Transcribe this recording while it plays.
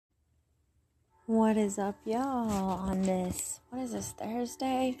What is up, y'all, on this? What is this,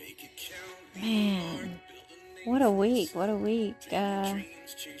 Thursday? Man, what a week, what a week. You're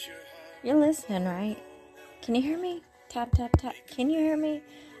listening, right? Can you hear me? Tap, tap, tap. Can you hear me?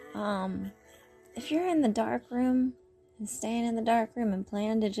 If you're in the dark room and staying in the dark room and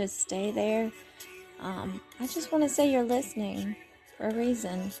plan to just stay there, I just want to say you're listening for a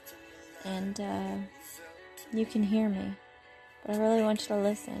reason. And you can hear me. But I really want you to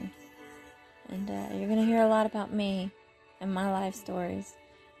listen. And you're going to hear a lot about me and my life stories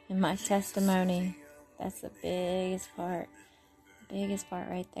and my testimony. That's the biggest part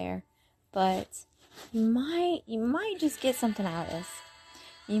right there. But you might just get something out of this.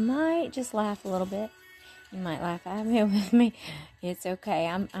 You might just laugh a little bit. You might laugh at me with me. It's okay.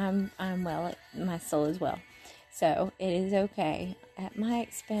 I'm well. My soul is well. So it is okay. At my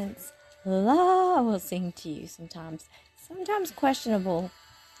expense, I will sing to you sometimes. Sometimes questionable.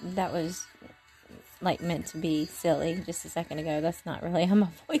 That was meant to be silly just a second ago. That's not really how my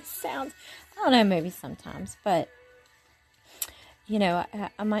voice sounds. I don't know, maybe sometimes, but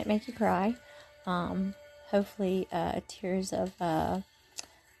I might make you cry. Hopefully tears of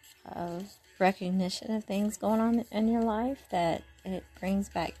recognition of things going on in your life, that it brings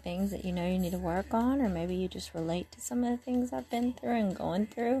back things that you need to work on, or maybe you just relate to some of the things I've been through and going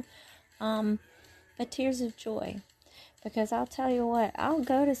through. But tears of joy. Because I'll tell you what, I'll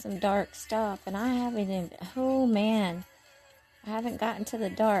go to some dark stuff, and I haven't gotten to the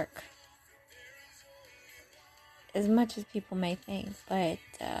dark as much as people may think, but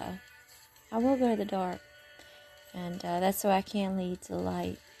I will go to the dark, and that's so I can lead to the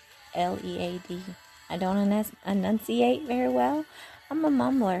light, L-E-A-D. I don't enunciate very well. I'm a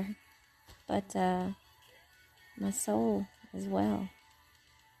mumbler, but my soul as well.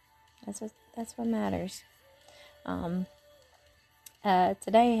 That's what matters.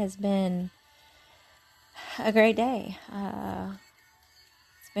 Today has been a great day.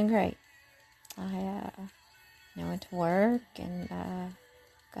 It's been great. I went to work and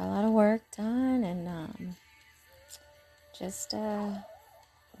got a lot of work done, and just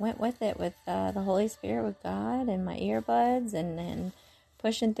went with it with the Holy Spirit, with God, and my earbuds, and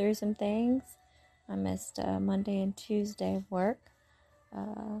pushing through some things. I missed Monday and Tuesday of work.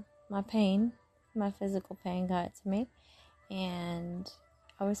 My physical pain got to me, and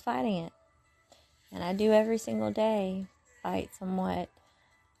I was fighting it. And I do every single day fight somewhat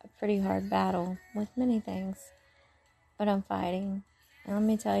a pretty hard battle with many things. But I'm fighting. And let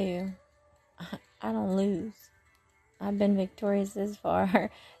me tell you, I don't lose. I've been victorious this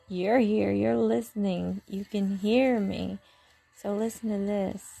far. You're here. You're listening. You can hear me. So listen to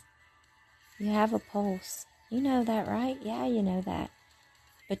this. You have a pulse. You know that, right? Yeah, you know that.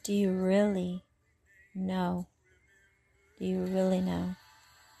 But do you really know? Do you really know?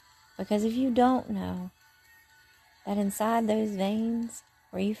 Because if you don't know that inside those veins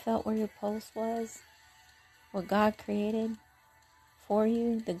where you felt where your pulse was, what God created for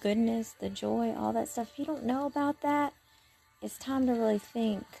you, the goodness, the joy, all that stuff, if you don't know about that, it's time to really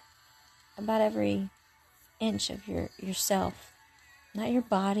think about every inch of yourself. Not your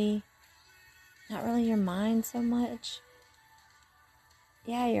body, not really your mind so much.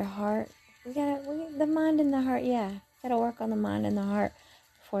 Yeah, your heart. The mind and the heart, yeah. Gotta work on the mind and the heart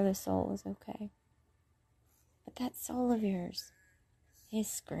before the soul is okay. But that soul of yours is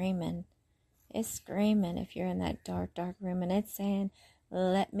screaming. It's screaming if you're in that dark, dark room, and it's saying,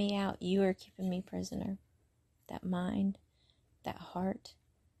 let me out. You are keeping me prisoner. That mind, that heart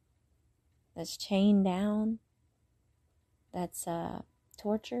that's chained down, that's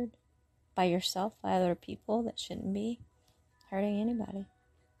tortured by yourself, by other people that shouldn't be hurting anybody.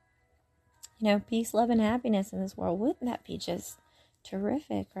 Peace, love, and happiness in this world. Wouldn't that be just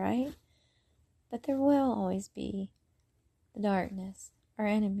terrific, right? But there will always be the darkness, our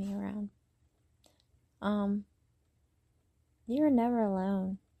enemy around. You're never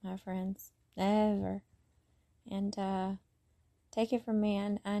alone, my friends. Never. And take it from me,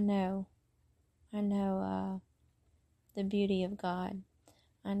 I know the beauty of God.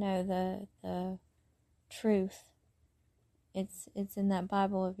 I know the truth. It's in that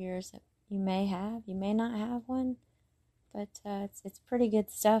Bible of yours that you may have, you may not have one, but it's pretty good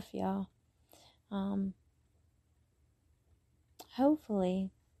stuff, y'all.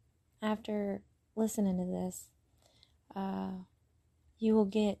 Hopefully, after listening to this, you will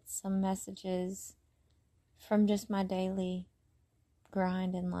get some messages from just my daily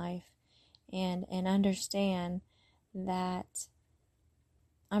grind in life, and understand that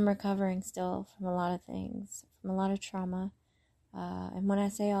I'm recovering still from a lot of things, from a lot of trauma. And when I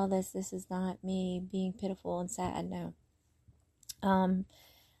say all this is not me being pitiful and sad, no.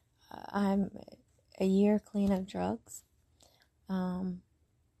 I'm a year clean of drugs,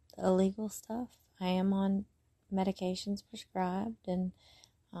 illegal stuff. I am on medications prescribed and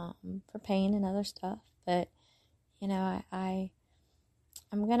for pain and other stuff. But,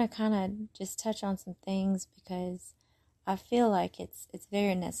 I'm going to kind of just touch on some things because I feel like it's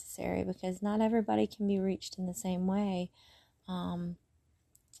very necessary, because not everybody can be reached in the same way when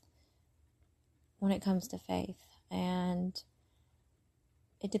it comes to faith. And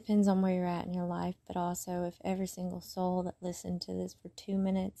it depends on where you're at in your life, but also if every single soul that listened to this for 2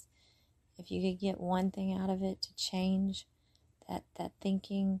 minutes, if you could get one thing out of it to change that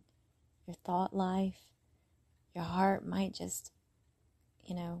thinking, your thought life, your heart might just,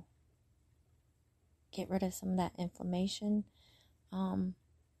 get rid of some of that inflammation.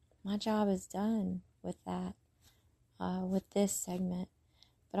 My job is done with that, with this segment,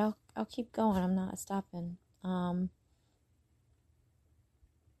 but I'll keep going. I'm not stopping.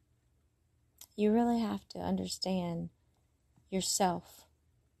 You really have to understand yourself.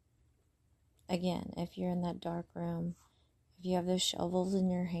 Again, if you're in that dark room, if you have those shovels in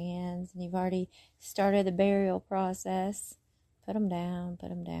your hands and you've already started the burial process, put them down, put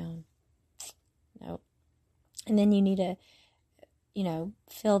them down. Nope. And then you need to,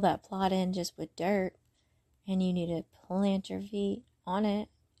 fill that plot in just with dirt, and you need to plant your feet on it,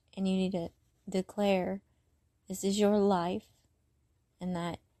 and you need to declare this is your life, and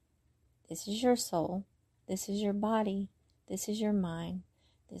that this is your soul, this is your body, this is your mind,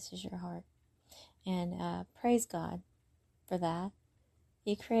 this is your heart. And praise God for that.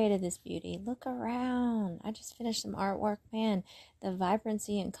 He created this beauty. Look around. I just finished some artwork. Man, the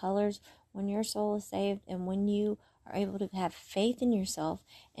vibrancy and colors when your soul is saved and when you are able to have faith in yourself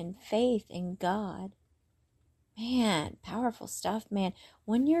and faith in God. Man, powerful stuff, man.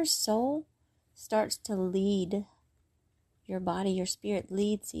 When your soul starts to lead your body, your spirit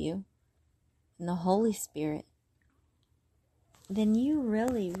leads you, and the Holy Spirit, then you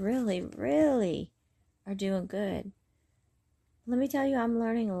really, really, really are doing good. Let me tell you, I'm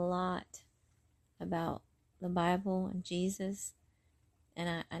learning a lot about the Bible and Jesus,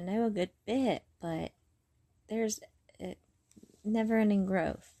 and I know a good bit, but there's never-ending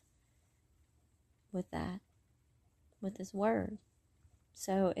growth with that, with this word.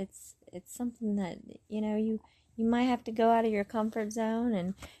 So it's something that you might have to go out of your comfort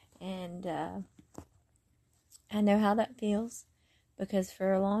zone, and I know how that feels, because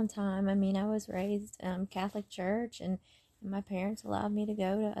for a long time, I was raised Catholic church, and my parents allowed me to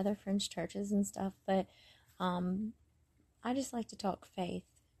go to other French churches and stuff, but I just like to talk faith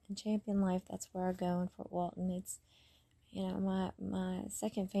and Champion Life. That's where I go in Fort Walton. It's my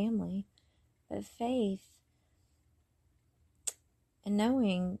second family, but faith and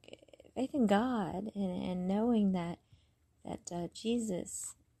knowing faith in God, and knowing that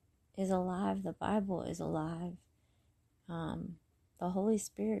Jesus is alive, the Bible is alive, the Holy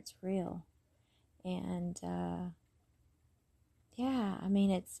Spirit's real, and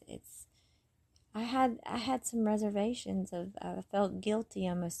it's I had some reservations of I felt guilty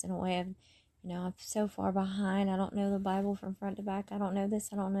almost, in a way of, I'm so far behind. I don't know the Bible from front to back. I don't know this,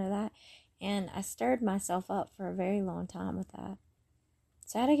 I don't know that. And I stirred myself up for a very long time with that.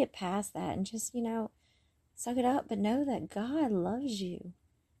 So I had to get past that and just, suck it up, but know that God loves you.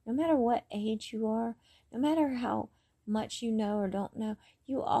 No matter what age you are, no matter how much you know or don't know,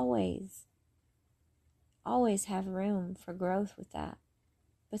 you always have room for growth with that.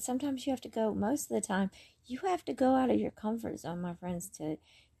 But sometimes you have to go, most of the time, you have to go out of your comfort zone, my friends,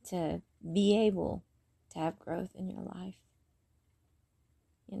 to be able to have growth in your life.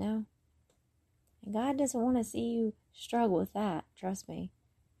 And God doesn't want to see you struggle with that, trust me.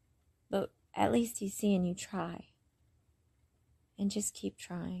 But at least He's seeing you try. And just keep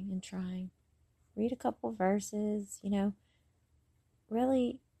trying and trying. Read a couple verses,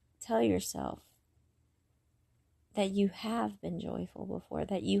 really tell yourself that you have been joyful before,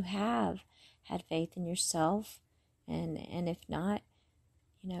 that you have had faith in yourself, and if not,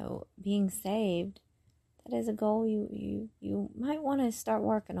 being saved, that is a goal you might want to start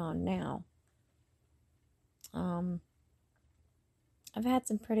working on now. I've had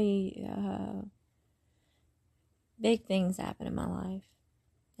some pretty big things happen in my life,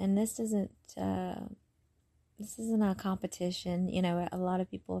 and this isn't a competition. A lot of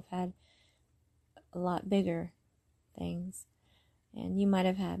people have had a lot bigger things, and you might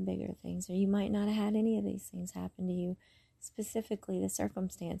have had bigger things, or you might not have had any of these things happen to you, specifically the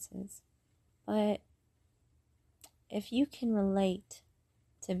circumstances. But if you can relate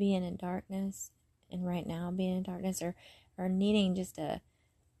to being in darkness, and right now being in darkness, or needing just a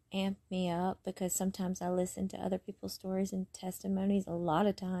amp me up, because sometimes I listen to other people's stories and testimonies a lot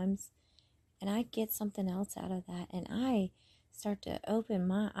of times, and I get something else out of that, and I start to open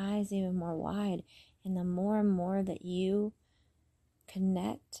my eyes even more wide. And the more and more that you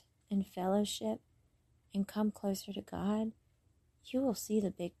connect and fellowship and come closer to God, you will see the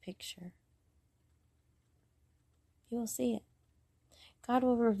big picture. You will see it. God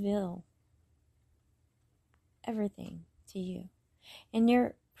will reveal everything to you. And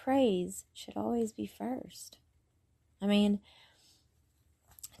your praise should always be first. I mean,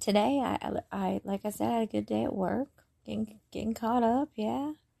 today, I like I said, I had a good day at work, getting caught up,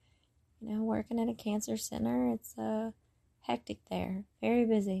 yeah. Working at a cancer center, it's hectic there, very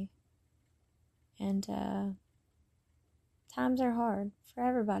busy. And times are hard for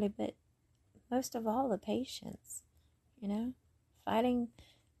everybody, but most of all, the patients, fighting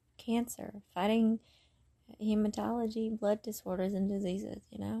cancer, fighting hematology, blood disorders and diseases,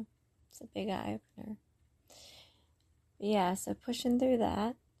 it's a big eye opener. But yeah, so pushing through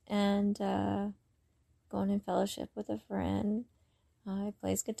that, and going in fellowship with a friend. He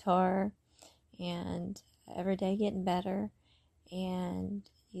plays guitar, and every day getting better, and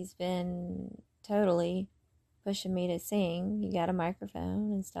he's been totally pushing me to sing. He got a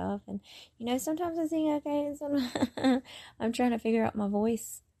microphone and stuff, and sometimes I sing okay, and sometimes I'm trying to figure out my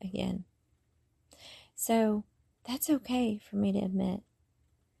voice again. So that's okay for me to admit.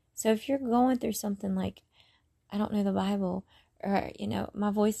 So if you're going through something like, I don't know the Bible, or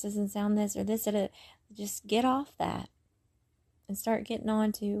my voice doesn't sound this or this, just get off that and start getting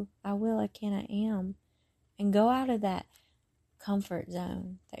on to I will, I can, I am, and go out of that comfort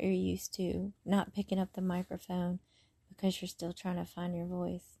zone that you're used to, not picking up the microphone because you're still trying to find your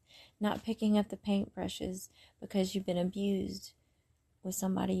voice, not picking up the paintbrushes because you've been abused with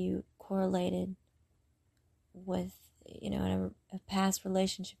somebody you correlated with, in a past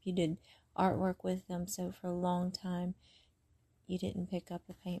relationship, you did artwork with them, so for a long time you didn't pick up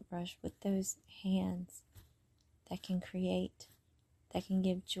a paintbrush with those hands that can create, that can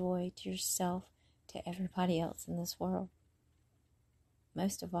give joy to yourself, to everybody else in this world.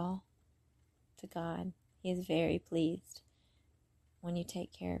 Most of all, to God. He is very pleased when you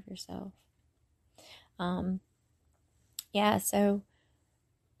take care of yourself. So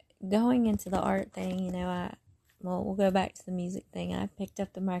going into the art thing, we'll go back to the music thing. I picked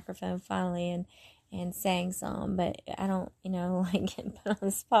up the microphone finally and sang some, but I don't, like getting put on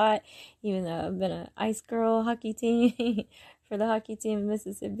the spot, even though I've been an ice girl hockey team for the hockey team in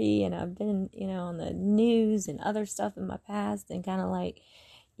Mississippi, and I've been, on the news and other stuff in my past, and kind of like,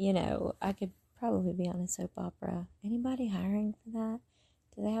 I could probably be on a soap opera. Anybody hiring for that?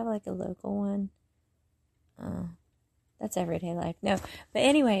 Do they have like a local one? That's everyday life. No, but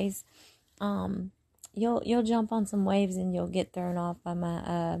anyways, you'll jump on some waves and you'll get thrown off by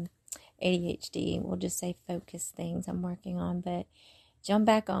my ADHD. We'll just say focus things I'm working on, but jump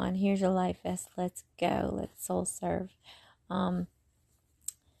back on. Here's your life vest. Let's go. Let's soul serve.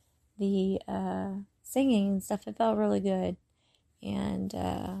 The singing and stuff, it felt really good, and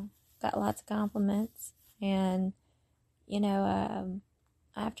got lots of compliments, and I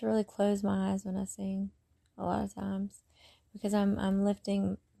have to really close my eyes when I sing a lot of times, because I'm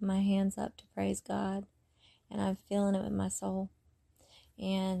lifting my hands up to praise God, and I'm feeling it with my soul,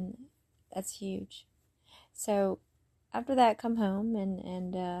 and that's huge. So after that, come home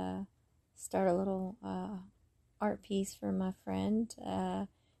and start a little art piece for my friend.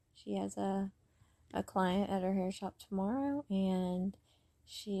 She has a client at her hair shop tomorrow, and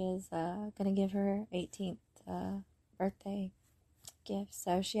she is gonna give her 18th birthday gift.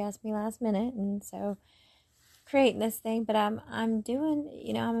 So she asked me last minute, and so creating this thing, but I'm doing,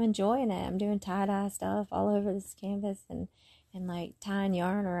 I'm enjoying it. I'm doing tie-dye stuff all over this canvas, and like tying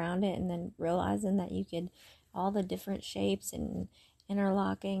yarn around it, and then realizing that you could, all the different shapes and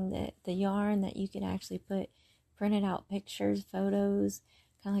interlocking the yarn, that you can actually put printed out pictures, photos,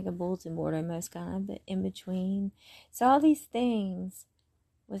 kind of like a bulletin board almost, kind of, but in between. So all these things,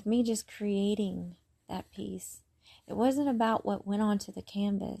 with me just creating that piece, it wasn't about what went onto the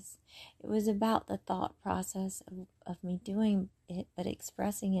canvas. It was about the thought process of me doing it, but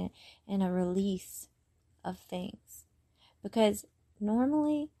expressing it in a release of things. Because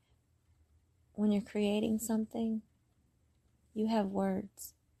normally, when you're creating something, you have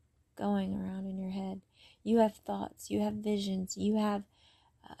words going around in your head. You have thoughts, you have visions, you have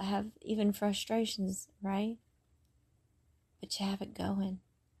even frustrations, right? But you have it going.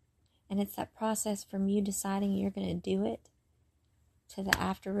 And it's that process from you deciding you're going to do it to the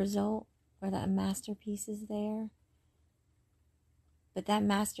after result where that masterpiece is there. But that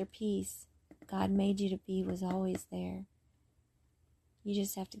masterpiece God made you to be was always there. You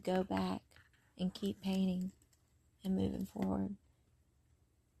just have to go back and keep painting and moving forward.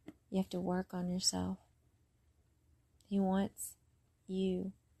 You have to work on yourself. He wants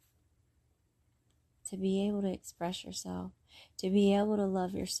you to be able to express yourself, to be able to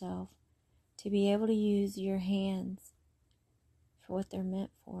love yourself, to be able to use your hands for what they're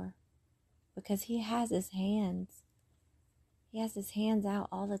meant for. Because He has His hands. He has His hands out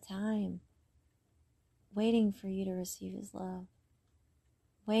all the time, waiting for you to receive His love,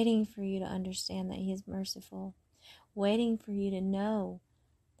 waiting for you to understand that He is merciful, waiting for you to know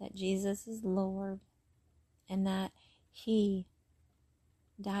that Jesus is Lord and that He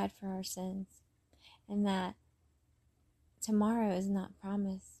died for our sins, and that tomorrow is not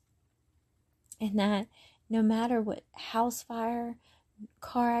promised, and that no matter what house fire,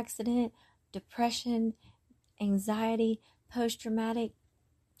 car accident, depression, anxiety, post-traumatic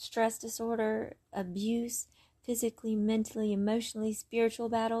stress disorder, abuse, physically, mentally, emotionally, spiritual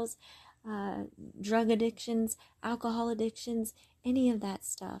battles, drug addictions, alcohol addictions, any of that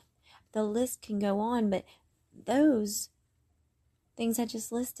stuff. The list can go on, but those things I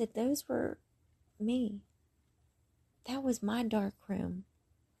just listed, those were me. That was my dark room.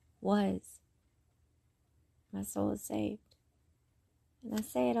 My soul is saved. And I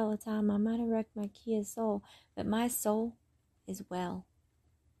say it all the time, I might have wrecked my Kia soul, but my soul is well.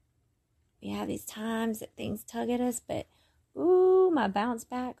 We have these times that things tug at us, but my bounce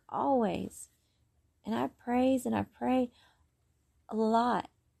back always. And I praise and I pray a lot,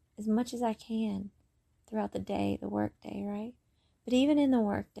 as much as I can throughout the day, the work day, right? But even in the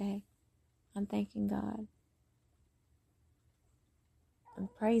work day, I'm thanking God. I'm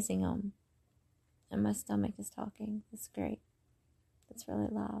praising Him. And my stomach is talking. It's great. It's really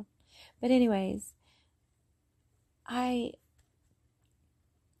loud. But anyways, I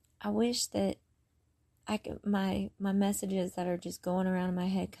wish that I could, my messages that are just going around in my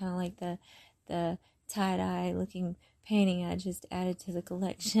head, kind of like the tie-dye looking painting I just added to the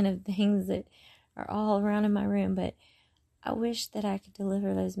collection of things that are all around in my room. But I wish that I could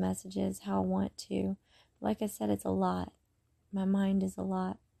deliver those messages how I want to. Like I said, it's a lot. My mind is a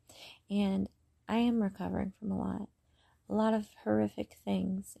lot. And I am recovering from a lot of horrific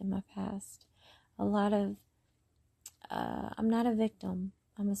things in my past. A lot of, I'm not a victim.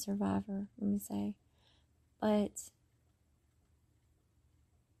 I'm a survivor, let me say. But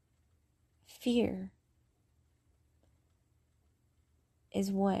fear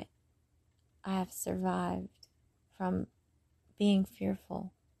is what I have survived from, being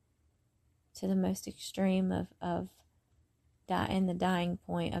fearful to the most extreme of in the dying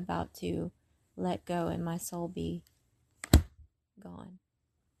point, about to let go and my soul be gone.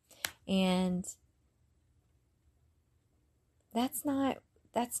 And that's not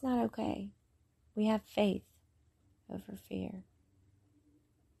okay. We have faith over fear.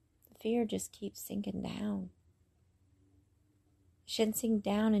 The fear just keeps sinking down. It shouldn't sink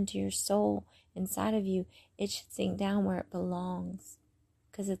down into your soul inside of you. It should sink down where it belongs,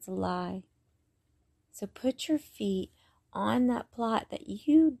 because it's a lie. So put your feet on that plot that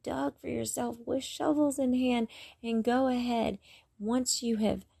you dug for yourself with shovels in hand, and go ahead. Once you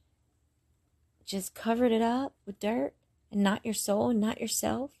have just covered it up with dirt and not your soul and not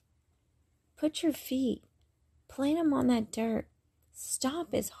yourself, put your feet, plant them on that dirt.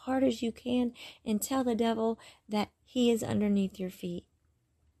 Stomp as hard as you can and tell the devil that he is underneath your feet.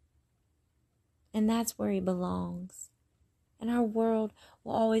 And that's where he belongs. And our world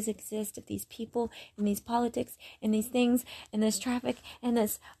will always exist if these people and these politics and these things and this traffic and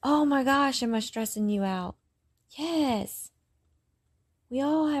this, oh my gosh, am I stressing you out? Yes. We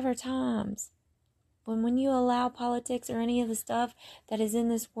all have our times. But when you allow politics or any of the stuff that is in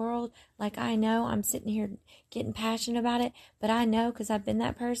this world, like I know, I'm sitting here getting passionate about it, but I know because I've been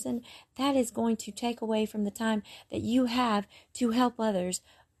that person, that is going to take away from the time that you have to help others.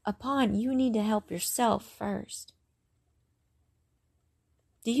 You need to help yourself first.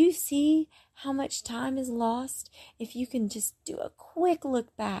 Do you see how much time is lost if you can just do a quick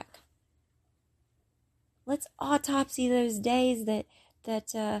look back? Let's autopsy those days that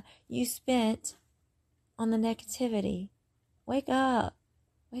you spent on the negativity. Wake up.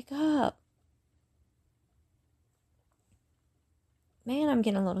 Wake up. Man, I'm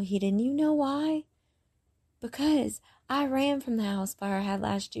getting a little heated. And you know why? Because I ran from the house fire I had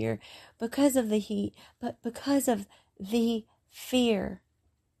last year because of the heat, but because of the fear.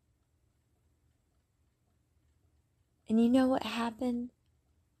 And you know what happened?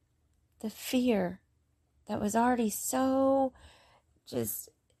 The fear that was already so just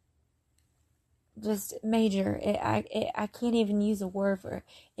major. I can't even use a word for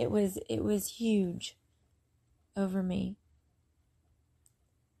it. It was huge over me.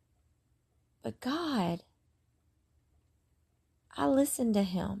 But God, I listened to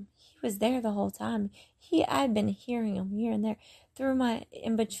him. He was there the whole time. I'd been hearing him here and there through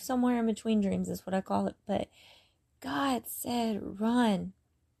somewhere in between dreams is what I call it. But God said, run.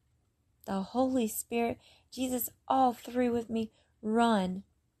 The Holy Spirit, Jesus, all three with me, run.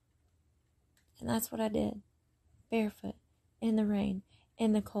 And that's what I did. Barefoot, in the rain,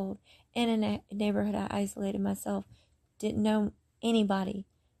 in the cold, in a neighborhood I isolated myself. Didn't know anybody.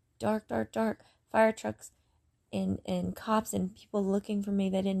 Dark, dark, dark. Fire trucks and cops and people looking for me.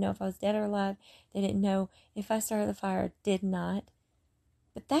 They didn't know if I was dead or alive. They didn't know if I started the fire. Did not.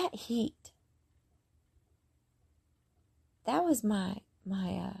 But that heat, that was my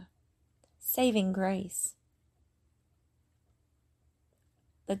saving grace.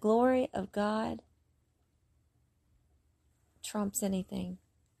 The glory of God trumps anything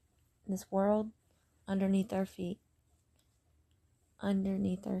in this world underneath our feet.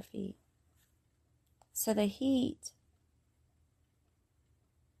 Underneath our feet. So the heat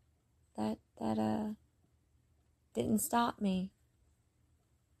that didn't stop me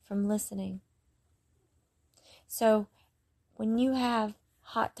from listening. So when you have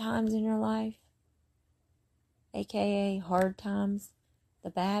hot times in your life, aka hard times, the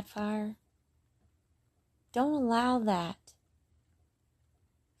bad fire, don't allow that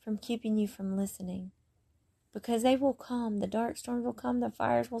from keeping you from listening. Because they will come. The dark storms will come. The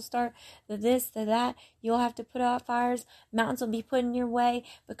fires will start. The this, the that. You'll have to put out fires. Mountains will be put in your way.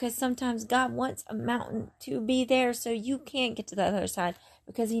 Because sometimes God wants a mountain to be there so you can't get to the other side.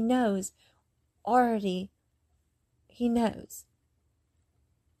 Because He knows. Already, He knows.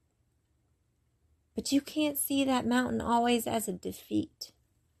 But you can't see that mountain always as a defeat.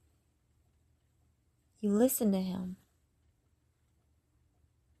 You listen to Him.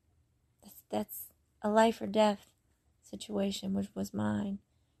 That's a life or death situation, which was mine.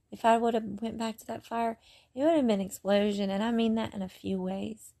 If I would have went back to that fire, it would have been an explosion, and I mean that in a few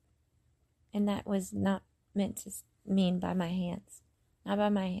ways. And that was not meant to mean by my hands. Not by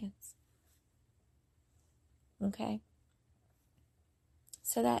my hands. Okay?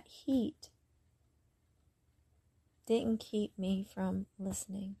 So that heat didn't keep me from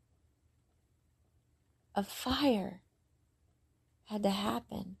listening. A fire had to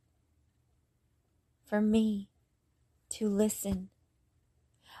happen for me to listen.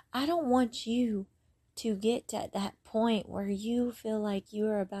 I don't want you to get to that point where you feel like you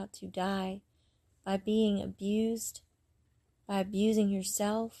are about to die by being abused, by abusing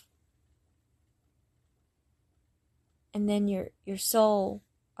yourself, and then your soul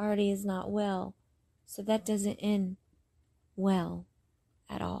already is not well. So that doesn't end well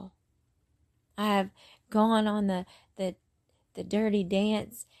at all. I have gone on the dirty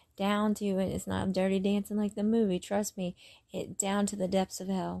dance down to, and it's not dirty dancing like the movie, trust me, it down to the depths of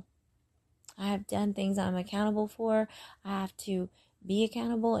hell. I have done things I'm accountable for. I have to be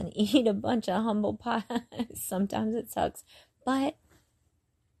accountable and eat a bunch of humble pie. Sometimes it sucks, but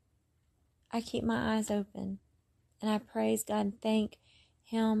I keep my eyes open and I praise God and thank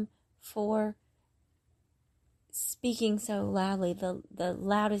Him for speaking so loudly, the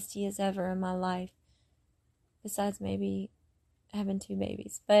loudest He has ever in my life, besides maybe having 2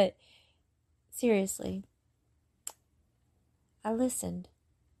 babies. But seriously, I listened.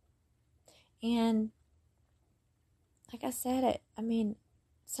 And like I said,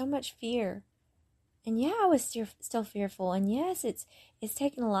 so much fear. And yeah, I was still fearful. And yes, it's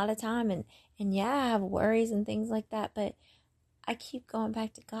taken a lot of time. And yeah, I have worries and things like that. But I keep going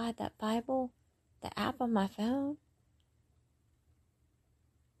back to God, that Bible, the app on my phone,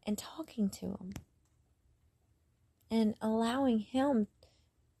 and talking to Him. And allowing Him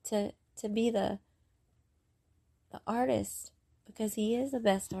to be the artist, because He is the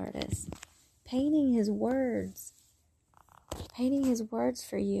best artist. Painting His words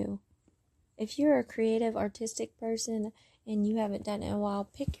for you. If you're a creative, artistic person and you haven't done it in a while,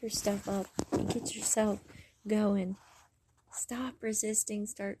 pick your stuff up and get yourself going. Stop resisting,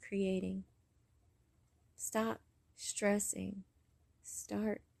 start creating. Stop stressing,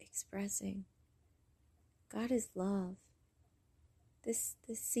 start expressing. God is love. This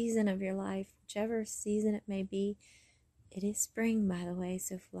season of your life, whichever season it may be, it is spring, by the way,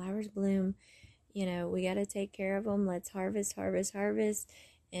 so flowers bloom. We got to take care of them. Let's harvest,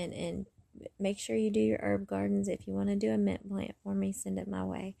 and make sure you do your herb gardens. If you want to do a mint plant for me, send it my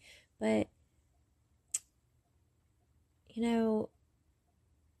way. But,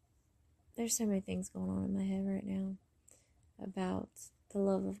 there's so many things going on in my head right now about the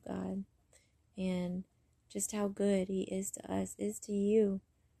love of God and just how good He is to us, is to you.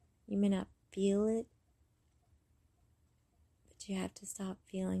 You may not feel it, but you have to stop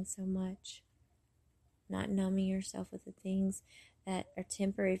feeling so much not numbing yourself with the things that are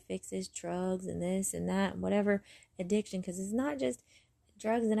temporary fixes, drugs and this and that, and whatever addiction, because it's not just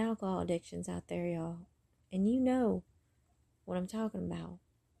drugs and alcohol addictions out there, y'all. And you know what I'm talking about.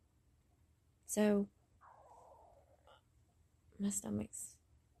 So, my stomach's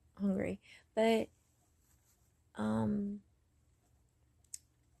hungry. But,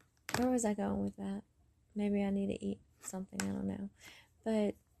 where was I going with that? Maybe I need to eat something, I don't know.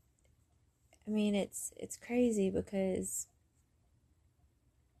 But, I mean, it's crazy because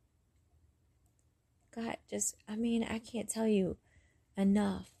God just, I can't tell you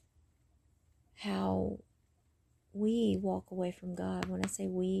enough how we walk away from God. When I say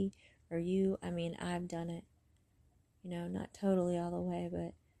we or you, I've done it. Not totally all the way,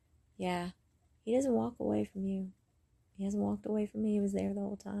 but yeah, He doesn't walk away from you. He hasn't walked away from me. He was there the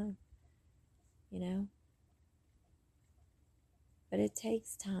whole time, But it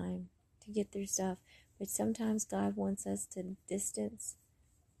takes time to get through stuff. But sometimes God wants us to distance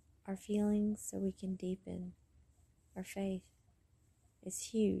our feelings so we can deepen our faith. It's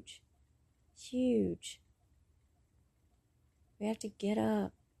huge. Huge. We have to get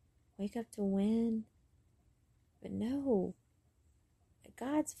up. Wake up to win. But no.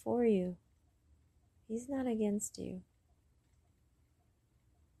 God's for you. He's not against you.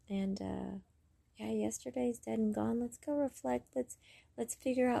 And yesterday's dead and gone. Let's go reflect. Let's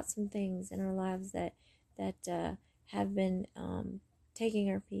figure out some things in our lives that have been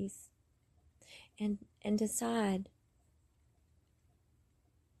taking our peace, and decide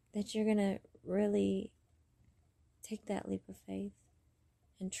that you're gonna really take that leap of faith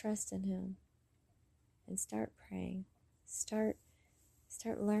and trust in Him, and start praying. Start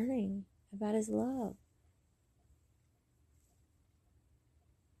learning about His love.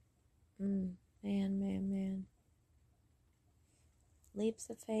 Man. Leaps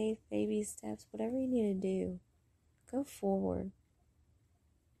of faith, baby steps, whatever you need to do, go forward.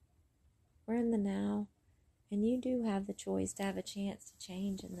 We're in the now, and you do have the choice to have a chance to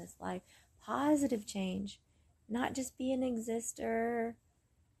change in this life. Positive change, not just be an exister.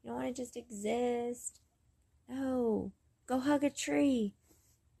 You don't want to just exist. No, go hug a tree.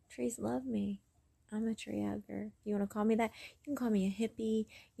 Trees love me. I'm a tree hugger. You want to call me that? You can call me a hippie.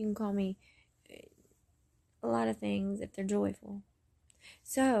 You can call me a lot of things if they're joyful.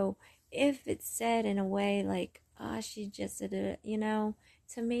 So, if it's said in a way like, she just did it,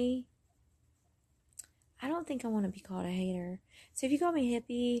 to me, I don't think I want to be called a hater. So if you call me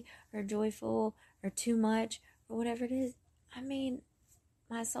hippie or joyful or too much or whatever it is,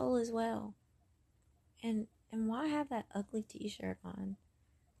 my soul is well. And why have that ugly t-shirt on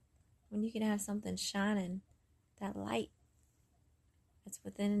when you can have something shining, that light that's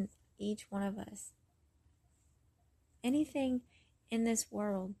within each one of us? Anything in this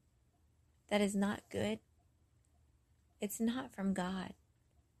world that is not good, it's not from God.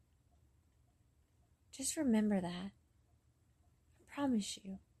 Just remember that. I promise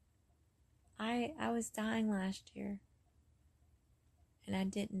you. I was dying last year, and I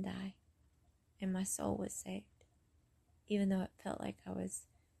didn't die, and my soul was saved, even though it felt like I was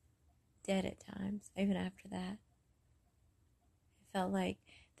dead at times. Even after that, it felt like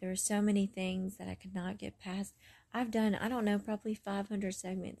there were so many things that I could not get past. I've done, I don't know, probably 500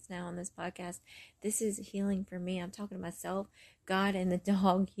 segments now on this podcast. This is healing for me. I'm talking to myself, God, and the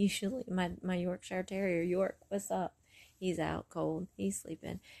dog. Usually my Yorkshire Terrier, York. What's up? He's out cold. He's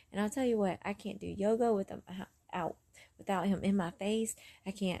sleeping. And I'll tell you what, I can't do yoga with him out without him in my face.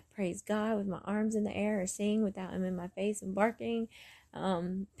 I can't praise God with my arms in the air or sing without him in my face and barking,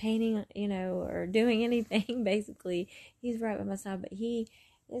 painting, or doing anything. Basically, he's right by my side. But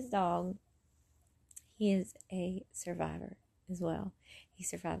this dog, he is a survivor as well. He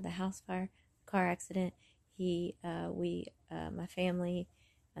survived the house fire, car accident. My family,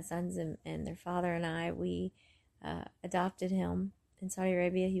 my sons and their father and I, we adopted him in Saudi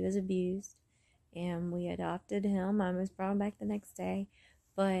Arabia. He was abused, and we adopted him. I almost brought him back the next day,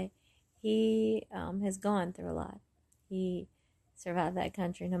 but he has gone through a lot. He survived that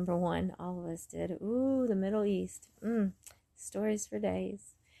country, number one. All of us did. Ooh, the Middle East. Stories for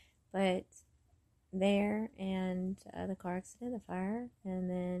days. But there, and the car accident, the fire, and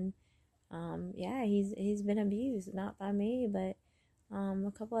then he's been abused, not by me, but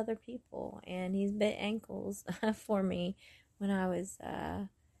a couple other people, and he's bit ankles for me when I was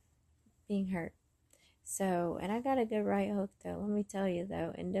being hurt. So, and I got a good right hook though. Let me tell you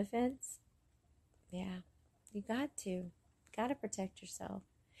though, in defense, you got to protect yourself.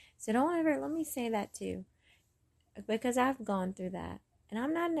 So don't ever, let me say that too, because I've gone through that, and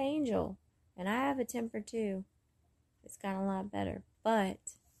I'm not an angel. And I have a temper too. It's gotten a lot better. But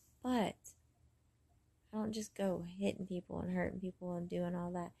I don't just go hitting people and hurting people and doing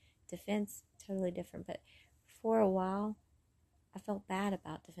all that. Defense, totally different. But for a while, I felt bad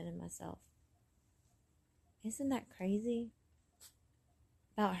about defending myself. Isn't that crazy?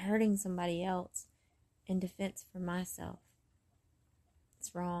 About hurting somebody else in defense for myself.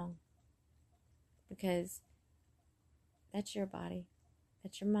 It's wrong. Because that's your body.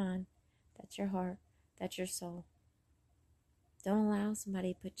 That's your mind. That's your heart. That's your soul. Don't allow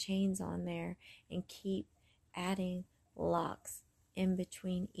somebody to put chains on there and keep adding locks in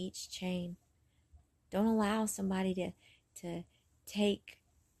between each chain. Don't allow somebody to take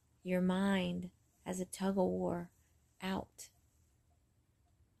your mind as a tug of war out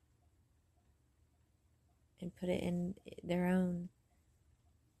and put it in their own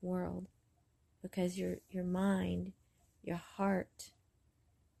world. Because your mind, your heart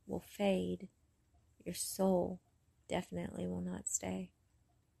will fade. Your soul definitely will not stay.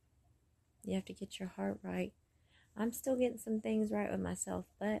 You have to get your heart right. I'm still getting some things right with myself,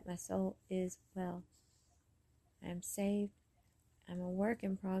 but my soul is well. I am saved. I'm a work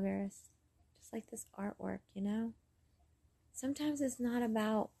in progress. Just like this artwork, you know? Sometimes it's not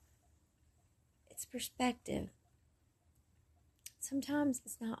about, it's perspective. Sometimes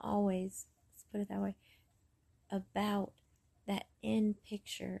it's not always, let's put it that way, about that end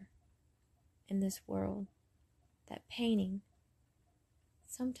picture in this world, that painting.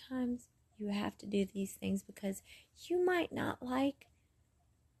 Sometimes you have to do these things because you might not like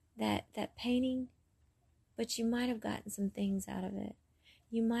that painting, but you might have gotten some things out of it.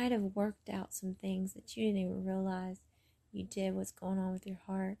 You might have worked out some things that you didn't even realize you did, what's going on with your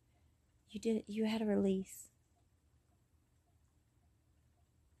heart. You had a release.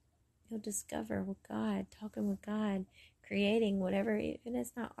 You'll discover with God, talking with God, creating whatever, even if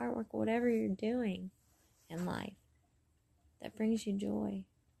it's not artwork, whatever you're doing in life that brings you joy.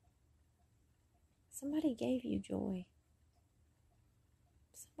 Somebody gave you joy.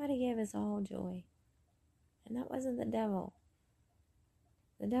 Somebody gave us all joy. And that wasn't the devil.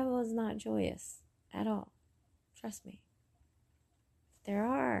 The devil is not joyous at all. Trust me. There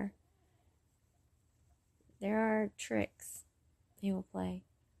are tricks he will play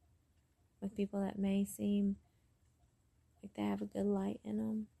with people that may seem like they have a good light in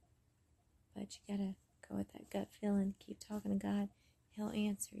them. But you gotta go with that gut feeling. Keep talking to God. He'll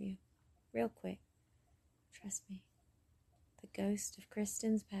answer you real quick. Trust me. The ghost of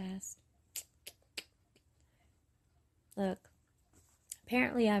Kristen's past. Look,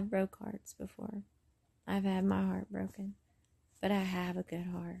 apparently I've broke hearts before. I've had my heart broken. But I have a good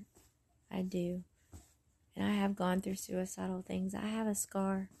heart. I do. And I have gone through suicidal things. I have a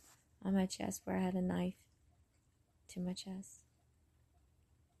scar on my chest where I had a knife to my chest.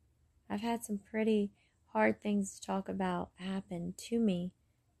 I've had some pretty hard things to talk about happen to me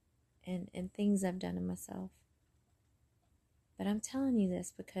and things I've done to myself. But I'm telling you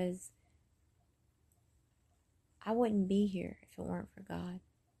this because I wouldn't be here if it weren't for God.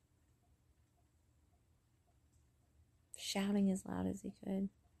 Shouting as loud as he could.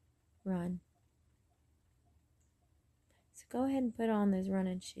 Run. So go ahead and put on those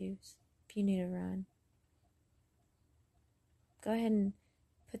running shoes if you need to run. Go ahead and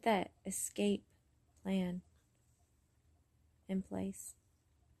put that escape plan in place.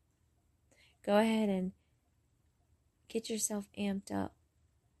 Go ahead and get yourself amped up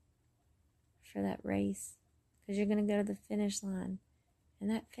for that race because you're going to go to the finish line. And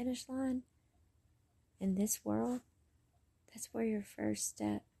that finish line in this world, that's where your first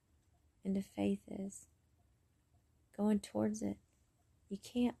step into faith is. Going towards it. You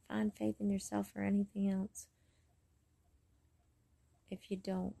can't find faith in yourself or anything else if you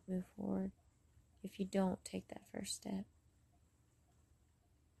don't move forward, if you don't take that first step.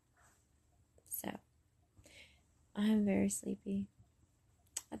 So, I'm very sleepy.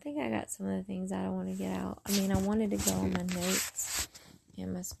 I think I got some of the things I don't want to get out. I mean, I wanted to go on my notes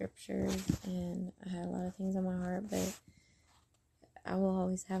and my scriptures, and I had a lot of things on my heart, but I will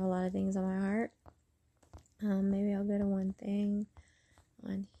always have a lot of things on my heart. Maybe I'll go to one thing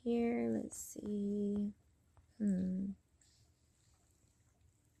on here. Let's see.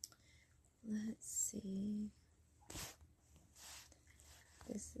 Let's see.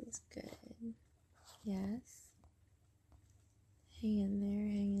 This is good. Yes. Hang in there,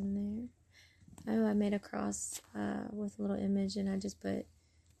 hang in there. Oh, I made a cross with a little image, and I just put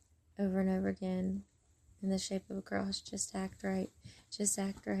over and over again in the shape of a cross. Just act right. Just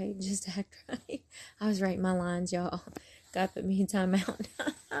act right. Just act right. I was writing my lines, y'all. God put me in timeout.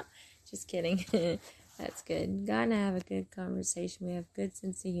 Just kidding. That's good. God and I have a good conversation. We have a good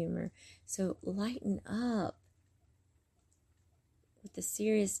sense of humor. So lighten up with the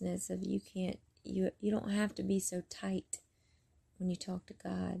seriousness of you you don't have to be so tight when you talk to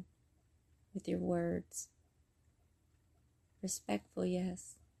God with your words. Respectful,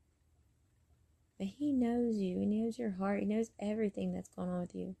 yes. But He knows you. He knows your heart. He knows everything that's going on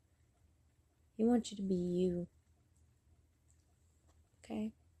with you. He wants you to be you.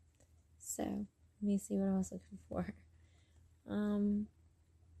 Okay? So, let me see what I was looking for.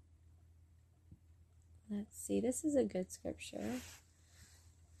 Let's see. This is a good scripture.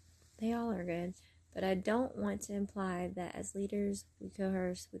 They all are good. But I don't want to imply that as leaders we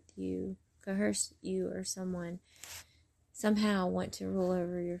coerce you or someone somehow want to rule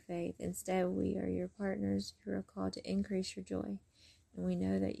over your faith. Instead, we are your partners. You are called to increase your joy. And we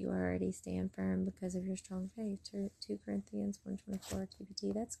know that you already stand firm because of your strong faith. 2 Corinthians 1:24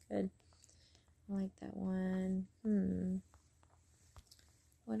 TPT. That's good. I like that one.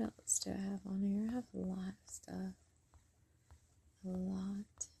 What else do I have on here? I have a lot of stuff. A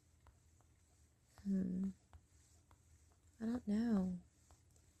lot. I don't know.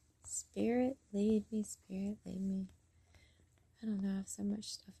 Spirit, lead me. Spirit, lead me. I don't know. I have so much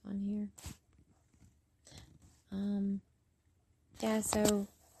stuff on here. Yeah, so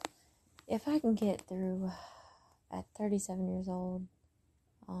if I can get through at 37 years old,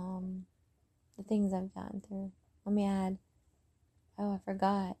 the things I've gotten through. Let me add, I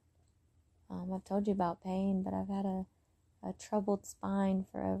forgot. I've told you about pain, but I've had a troubled spine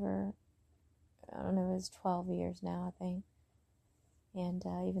for over, I don't know, it was 12 years now, I think. And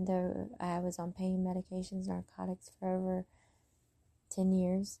even though I was on pain medications, narcotics for over 10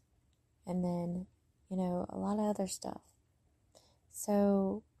 years, and then, a lot of other stuff.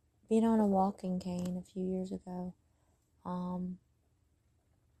 So, being on a walking cane a few years ago,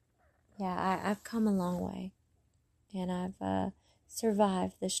 I've come a long way, and I've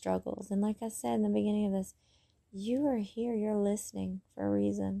survived the struggles. And like I said in the beginning of this, you are here, you're listening for a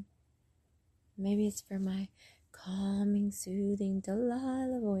reason. Maybe it's for my calming, soothing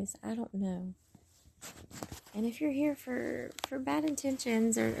Delilah voice. I don't know. And if you're here for bad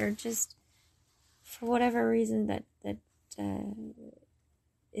intentions or just for whatever reason that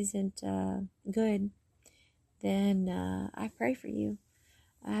isn't good, then I pray for you.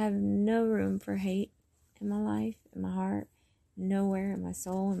 I have no room for hate in my life, in my heart, nowhere in my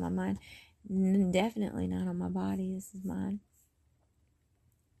soul, in my mind. Definitely not on my body. This is mine.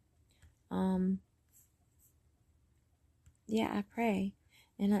 I pray.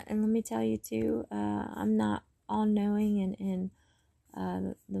 And let me tell you too, I'm not all-knowing and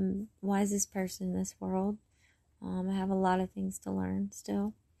the wisest person in this world. I have a lot of things to learn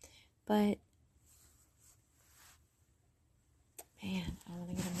still. But, man, I want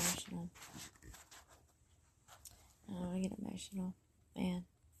to get emotional. Man,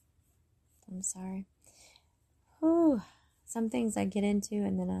 I'm sorry. Whew. Some things I get into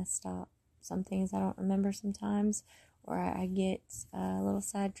and then I stop. Some things I don't remember sometimes, or I get a little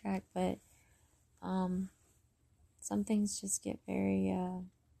sidetracked, but some things just get very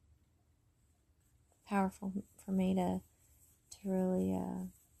powerful for me to really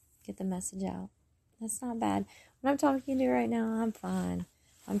get the message out. That's not bad. When I'm talking to you right now, I'm fine.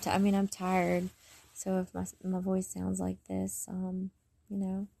 I'm tired. So if my voice sounds like this,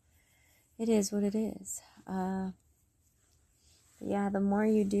 it is what it is. But yeah, the more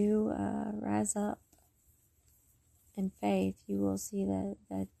you do rise up in faith, you will see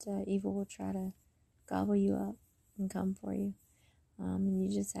that evil will try to gobble you up and come for you. And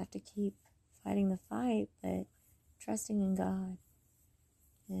you just have to keep fighting the fight, but trusting in God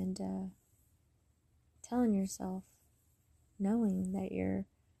and telling yourself, knowing that you're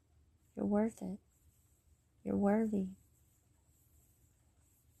worth it. You're worthy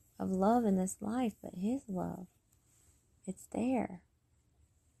of love in this life, but His love, it's there.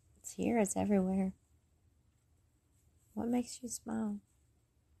 It's here, it's everywhere. What makes you smile?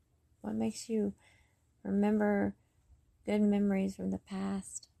 What makes you remember good memories from the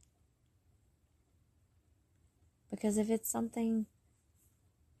past? Because if it's something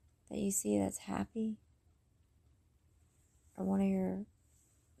that you see that's happy, or one of your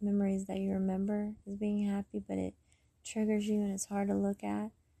memories that you remember is being happy, but it triggers you and it's hard to look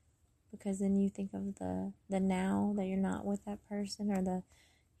at, because then you think of the now that you're not with that person, or the,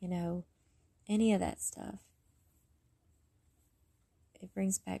 any of that stuff. It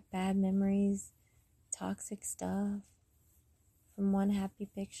brings back bad memories, toxic stuff from one happy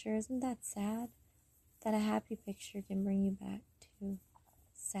picture. Isn't that sad? That a happy picture can bring you back to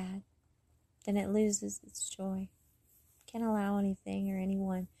sad. Then it loses its joy. Can't allow anything or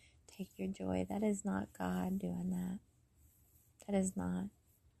anyone take your joy. That is not God doing that. That is not.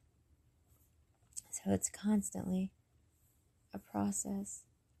 So it's constantly a process,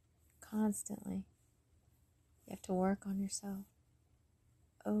 constantly. You have to work on yourself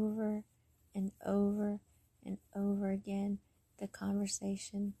over and over and over again. The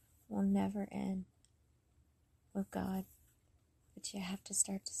conversation will never end with God, but you have to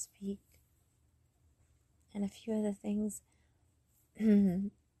start to speak. And a few of the things,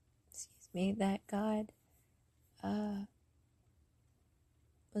 excuse me, that God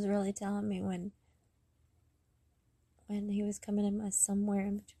was really telling me when he was coming in my somewhere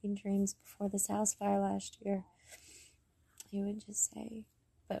in between dreams before this house fire last year, he would just say,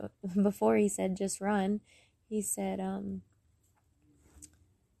 but before he said just run, he said,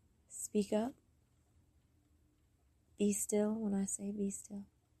 speak up, be still when I say be still,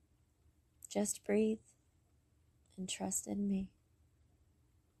 just breathe and trust in me.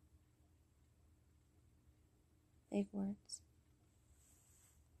 Big words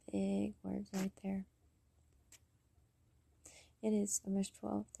right there. It is almost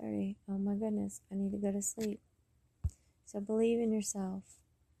 12:30. Oh my goodness, I need to go to sleep. So believe in yourself.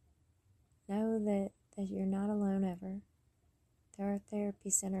 Know that you're not alone ever. There are therapy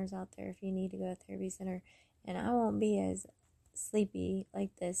centers out there if you need to go to a therapy center. And I won't be as sleepy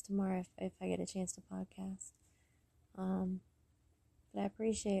like this tomorrow if I get a chance to podcast. But I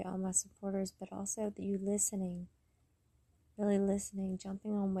appreciate all my supporters, but also you listening, really listening,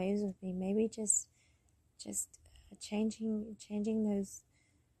 jumping on waves with me. Maybe just changing those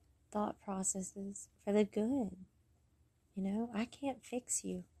thought processes for the good. You know, I can't fix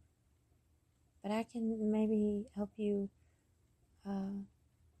you, but I can maybe help you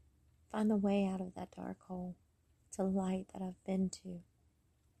find the way out of that dark hole to light that I've been to.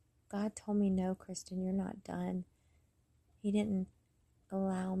 God told me, no, Kristen, you're not done. He didn't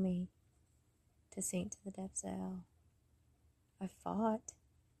allow me to sink to the depths of hell. I fought,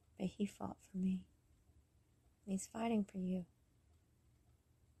 but he fought for me. He's fighting for you.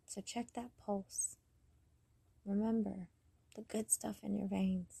 So check that pulse. Remember the good stuff in your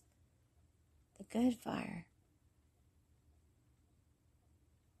veins, the good fire.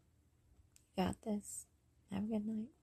 You got this. Have a good night.